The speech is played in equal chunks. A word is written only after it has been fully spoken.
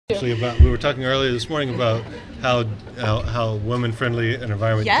Actually, we were talking earlier this morning about how women-friendly an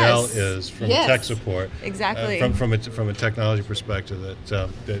environment Dell is from a tech support. Exactly. From a technology perspective,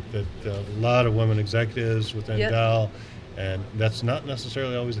 that a lot of women executives within Dell. And that's not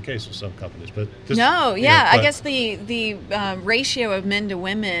necessarily always the case with some companies, but I guess the ratio of men to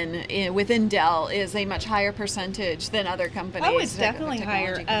women within Dell is a much higher percentage than other companies. Oh, it's definitely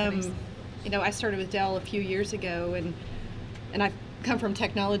higher. I started with Dell a few years ago, and I've come from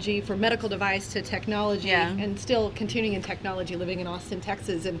technology, from medical device to technology, and still continuing in technology, living in Austin,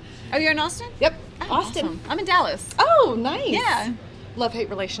 Texas. And you're in Austin? Yep, oh, Austin. Awesome. I'm in Dallas. Oh, nice. Yeah. Love-hate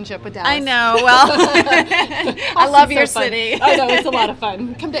relationship with Dallas. I know. Well, I love your city. I know, it's a lot of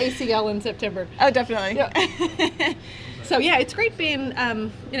fun. Come to ACL in September. Oh, definitely. Yeah. So yeah, it's great being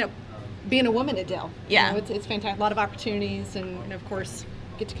being a woman at Dell. Yeah, it's fantastic. A lot of opportunities, and of course,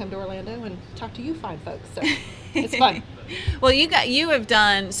 get to come to Orlando and talk to you fine folks. So it's fun. Well, you have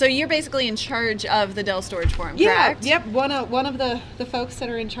done, so you're basically in charge of the Dell Storage Forum, correct? Yep, one of the folks that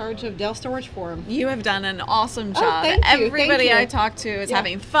are in charge of Dell Storage Forum. You have done an awesome job. Oh, thank you. Everybody I talk to is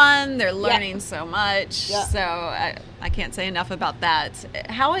having fun. They're learning so much. So I can't say enough about that.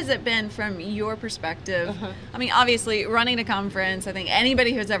 How has it been from your perspective? I mean, obviously, running a conference, I think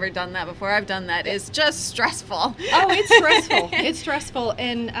anybody who's ever done that before, I've done that, is just stressful. Oh, it's stressful. It's stressful.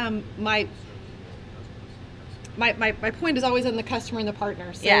 And my point is always on the customer and the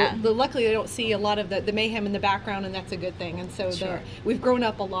partner. So luckily I don't see a lot of the mayhem in the background, and that's a good thing. And so we've grown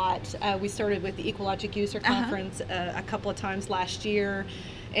up a lot. We started with the EqualLogic User Conference a couple of times last year,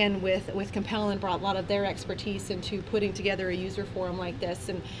 and with Compel, and brought a lot of their expertise into putting together a user forum like this.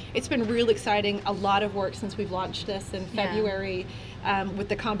 And it's been real exciting. A lot of work since we've launched this in February. With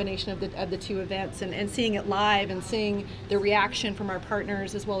the combination of the two events, and seeing it live, and seeing the reaction from our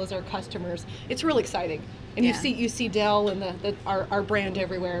partners as well as our customers, it's real exciting. And you see Dell and our brand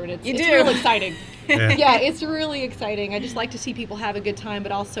everywhere, and it's real exciting. Yeah, it's really exciting. I just like to see people have a good time,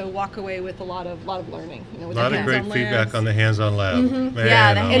 but also walk away with a lot of learning. With a lot of great feedback on the hands-on lab.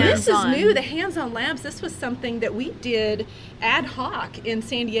 And this is new. The hands-on labs. This was something that we did ad hoc in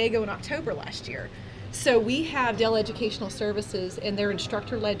San Diego in October last year. So we have Dell Educational Services and their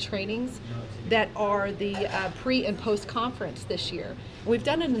instructor-led trainings that are the pre and post conference this year. We've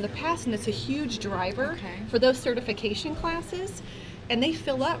done it in the past, and it's a huge driver for those certification classes, and they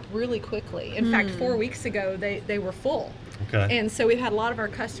fill up really quickly. In fact, 4 weeks ago, they were full. And so we've had a lot of our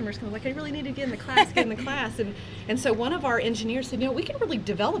customers come like, I really need to get in the class, And so one of our engineers said, we can really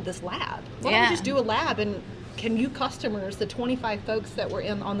develop this lab. Why don't we just do a lab, and can you customers, the 25 folks that were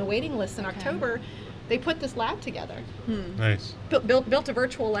on the waiting list in October, they put this lab together. Nice. Built a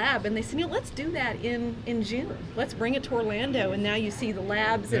virtual lab, and they said, let's do that in June. Let's bring it to Orlando. And now you see the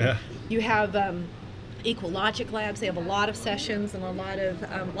labs, and you have EqualLogic labs. They have a lot of sessions and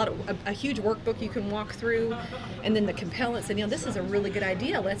a huge workbook you can walk through. And then the compellent said, this is a really good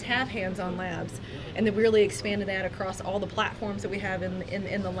idea. Let's have hands-on labs. And then we really expanded that across all the platforms that we have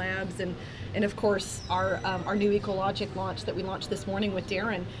in the labs. And of course, our new EqualLogic launch that we launched this morning with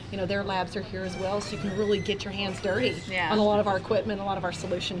Darren, their labs are here as well, so you can really get your hands dirty on a lot of our equipment, a lot of our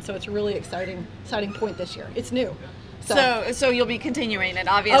solutions. So it's a really exciting point this year. It's new. So you'll be continuing it,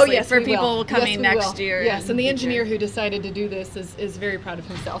 obviously, for people coming next year. Yes, and the engineer who decided to do this is very proud of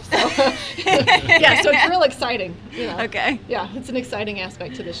himself. So so it's real exciting. Okay. Yeah, it's an exciting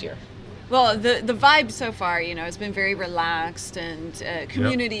aspect to this year. Well, the vibe so far, has been very relaxed and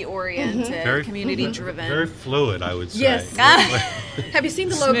community-oriented, community-driven. Very fluid, I would say. Yes. Have you seen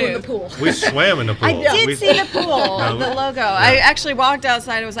the logo in the pool? We swam in the pool. I did see the pool, the logo. I actually walked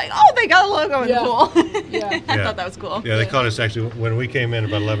outside and was like, oh, they got a logo in the pool. I thought that was cool. Yeah, they caught us actually when we came in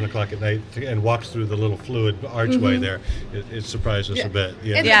about 11 o'clock at night and walked through the little fluid archway there. It surprised us a bit.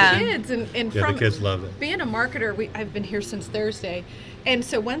 And the kids, and from the kids loved it. Being a marketer, I've been here since Thursday. And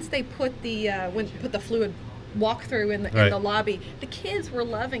so once they put the fluid walkthrough in the lobby, the kids were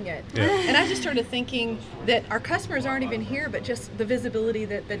loving it. And I just started thinking that our customers aren't even here, but just the visibility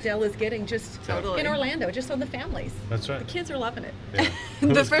that Dell is getting just in Orlando, just on the families. That's right. The kids are loving it.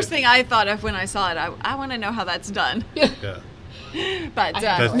 The first thing I thought of when I saw it, I want to know how that's done. But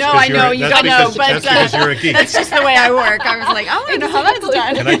no, I know you don't know, but that's you're a geek. That's just the way I work. I was like, I want to know how that's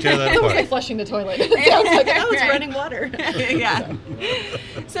done. Can I tear that apart? It was like flushing the toilet. It sounds like it's running water.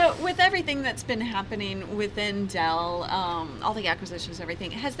 So with everything that's been happening within Dell, all the acquisitions,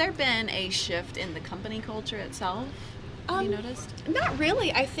 everything, has there been a shift in the company culture itself? Have you noticed? Not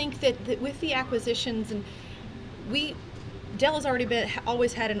really. I think that with the acquisitions, and Dell has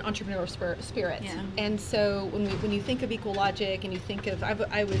always had an entrepreneurial spirit, and so when you think of EqualLogic, and you think of,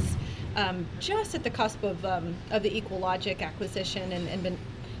 I was just at the cusp of the EqualLogic acquisition, and been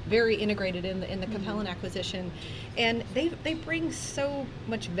very integrated in the Capellan acquisition, and they bring so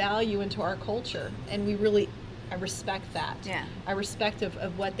much value into our culture, and I respect that. Yeah. I respect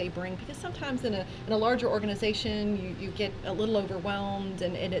of what they bring, because sometimes in a larger organization you get a little overwhelmed,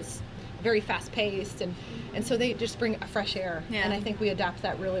 and it's very fast paced, and so they just bring a fresh air, and I think we adapt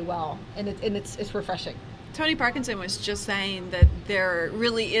that really well, and it's refreshing. Tony Parkinson was just saying that there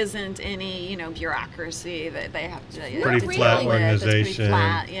really isn't any, bureaucracy that they have to. Pretty flat organization. It's pretty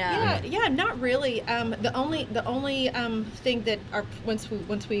flat, yeah, not really. The only thing that once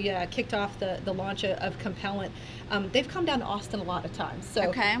we kicked off the launch of Compellant, they've come down to Austin a lot of times.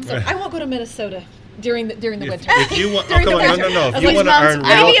 So I won't go to Minnesota during the winter. If you want, no. If you want to earn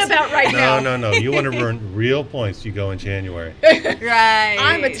maybe about right now. No. You want to earn real points, you go in January. Right.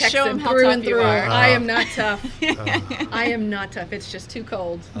 I'm a Texan through and through. I am not tough. I am not tough. It's just too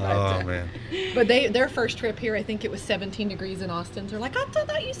cold. Man. But their first trip here, I think it was 17 degrees in Austin. They're like, I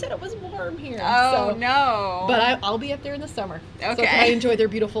thought you said it was warm here. Oh, no. But I'll be up there in the summer. Okay. So I enjoy their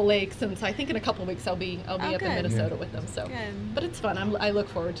beautiful lakes, and so I think in a couple of weeks I'll be up in Minnesota with them. So, but it's fun. I look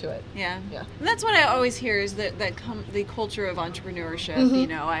forward to it. Yeah. And that's what I always hear is the culture of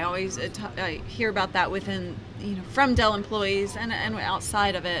entrepreneurship. I always I hear about that within from Dell employees and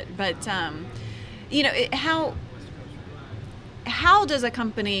outside of it. But how does a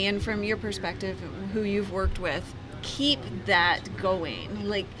company, and from your perspective, who you've worked with, keep that going?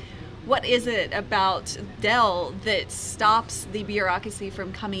 Like, what is it about Dell that stops the bureaucracy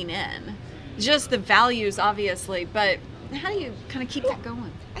from coming in? Just the values, obviously, but how do you kind of keep that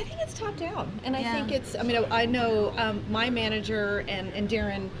going? I think it's top down, and I think it's. I know my manager and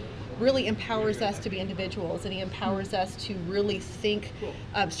Darren really empowers us to be individuals, and he empowers us to really think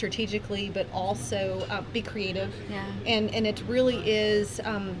strategically, but also be creative. And it really is,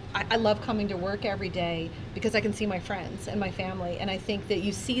 I love coming to work every day because I can see my friends and my family, and I think that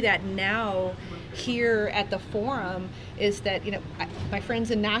you see that now here at the forum is that, my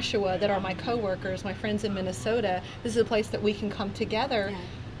friends in Nashua that are my coworkers, my friends in Minnesota, this is a place that we can come together.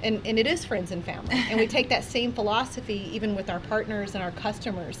 And it is friends and family. And we take that same philosophy even with our partners and our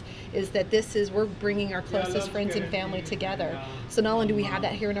customers, is that we're bringing our closest friends and family together. So not only do we have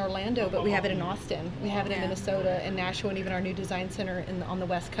that here in Orlando, but we have it in Austin, we have it in Minnesota and Nashua, and even our new design center on the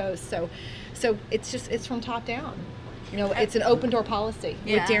West Coast. So it's from top down. It's an open door policy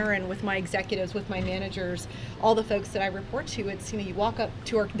with Darren, with my executives, with my managers, all the folks that I report to. It's, you walk up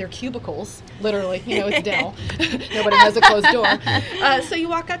to their cubicles, literally, it's Dell. Nobody has a closed door. So you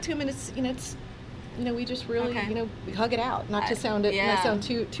walk up to them, and it's we just really, we hug it out. Not to sound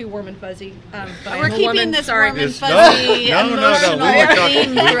too warm and fuzzy. But we're keeping this warm and fuzzy emotional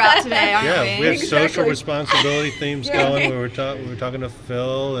theme throughout today, aren't we? We have social responsibility themes going. We were talking to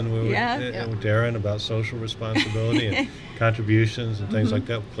Phil and with Darren about social responsibility and contributions and things like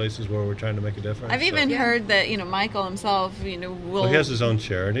that, places where we're trying to make a difference. I've even heard that Michael himself, will. Well, he has his own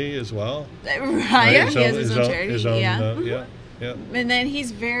charity as well. Right. He has his own charity. Yeah. And then he's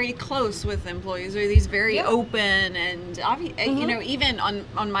very close with employees, or he's very open, and even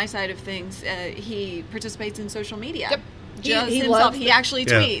on my side of things, he participates in social media. Yep. He actually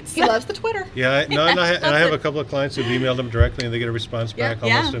tweets. He loves the Twitter. And I have a couple of clients who've emailed him directly, and they get a response back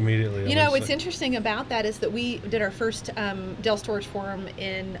almost immediately. What's interesting about that is that we did our first Dell Storage Forum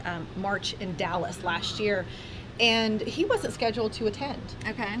in March in Dallas last year, and he wasn't scheduled to attend.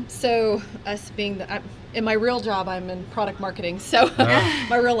 Okay. So us being in my real job, I'm in product marketing, so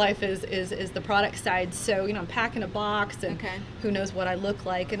my real life is the product side. So I'm packing a box, and who knows what I look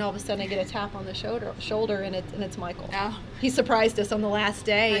like, and all of a sudden I get a tap on the shoulder, and it's Michael. Oh. He surprised us on the last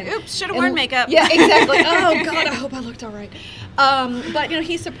day. Oops, should have worn makeup. Yeah, exactly. Oh God, I hope I looked all right. But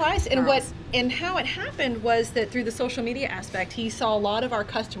he surprised, and how it happened was that through the social media aspect, he saw a lot of our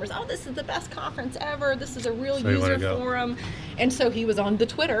customers. Oh, this is the best conference ever. This is a real user forum, and so he was on the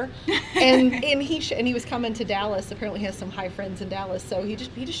Twitter, and he was coming to Dallas. Apparently, he has some high friends in Dallas, so he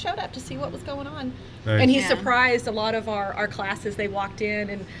just showed up to see what was going on. Nice. And he surprised a lot of our classes. They walked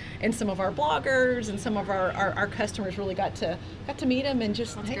in, and some of our bloggers and some of our customers really got to meet him and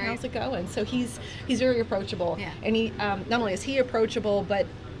just, hey, how's it going? So he's very approachable, and he not only is he approachable, but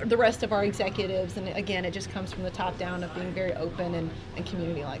the rest of our executives, and again, it just comes from the top down of being very open and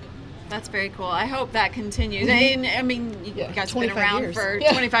community-like. That's very cool. I hope that continues. And I mean, you guys have been around for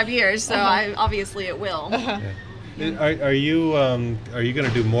 25 years, so obviously it will. Are you going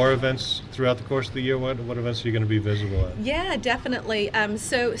to do more events throughout the course of the year? What events are you going to be visible at? Yeah, definitely.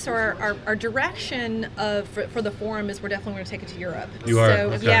 So our direction for the forum is we're definitely going to take it to Europe. You are?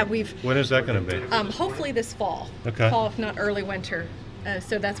 So okay. When is that going to be? Hopefully this fall. Okay. Fall, if not early winter.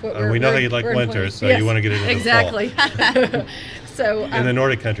 So that's what we know how you like winter, so you want to get it in exactly. the fall. So in the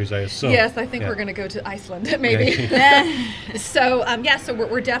Nordic countries, I assume. Yes, I think we're going to go to Iceland, maybe. So so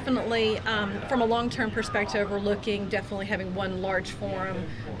we're definitely, from a long-term perspective, we're looking definitely having one large forum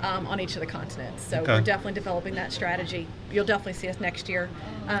on each of the continents. So we're definitely developing that strategy. You'll definitely see us next year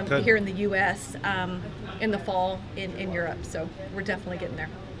here in the U.S., in the fall in Europe. So we're definitely getting there.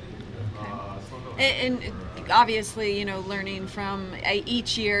 And obviously, you know, learning from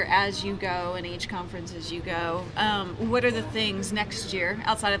each year as you go and each conference as you go, what are the things next year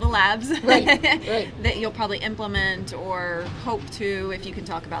outside of the labs that you'll probably implement or hope to, if you can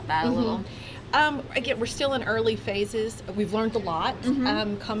talk about that a little? Again, we're still in early phases. We've learned a lot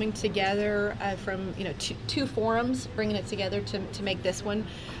coming together from two forums, bringing it together to make this one.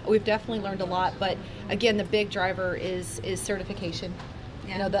 We've definitely learned a lot, but again, the big driver is certification.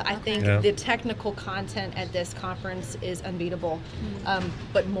 I think the technical content at this conference is unbeatable,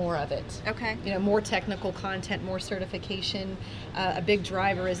 but more of it. More technical content, more certification. A big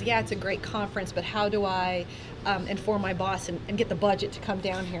driver is, it's a great conference, but how do I inform my boss and get the budget to come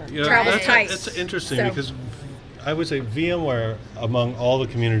down here? Travel tight. That's interesting because I would say VMware, among all the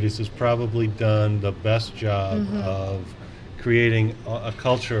communities, has probably done the best job of creating a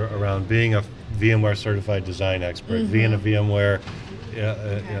culture around being a VMware certified design expert, being a VMware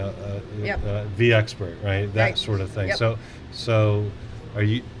V-expert, right? That sort of thing. So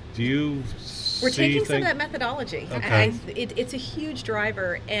do you We're taking some of that methodology. It's a huge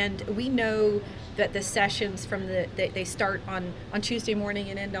driver, and we know that the sessions they start on Tuesday morning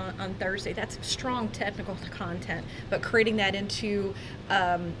and end on Thursday. That's strong technical content, but creating that into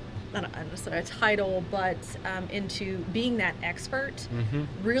not a title, but into being that expert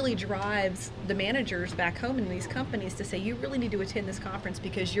really drives the managers back home in these companies to say, you really need to attend this conference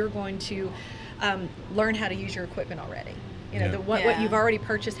because you're going to learn how to use your equipment already. What you've already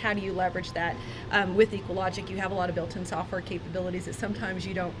purchased, how do you leverage that? With EqualLogic, you have a lot of built-in software capabilities that sometimes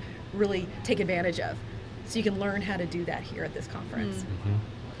you don't really take advantage of. So you can learn how to do that here at this conference.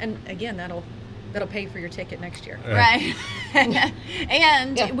 And again, that'll pay for your ticket next year. Right.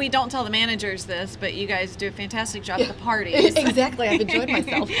 And we don't tell the managers this, but you guys do a fantastic job at the parties. Exactly. I've enjoyed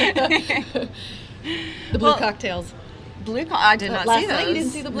myself. The blue cocktails. I did not see those. Night you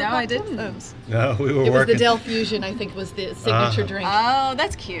didn't see the blue cocktails? No, I didn't. No, we were It was working. the Dell Fusion, I think, was the signature drink. Oh,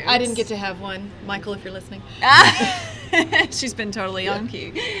 that's cute. I didn't get to have one. Michael, if you're listening. She's been totally on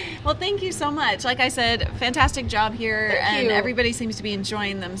cue. Well, thank you so much. Like I said, fantastic job here, Thank you. Everybody seems to be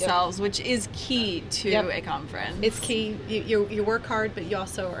enjoying themselves, which is key to a conference. It's key. You work hard, but you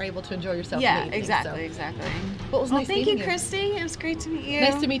also are able to enjoy yourself. Yeah, in the evening, exactly. Well, it was nice thank meeting you, Christy. It was great to meet you.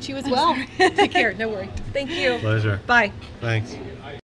 Nice to meet you as well. Take care. No worries. Thank you. Pleasure. Bye. Thanks.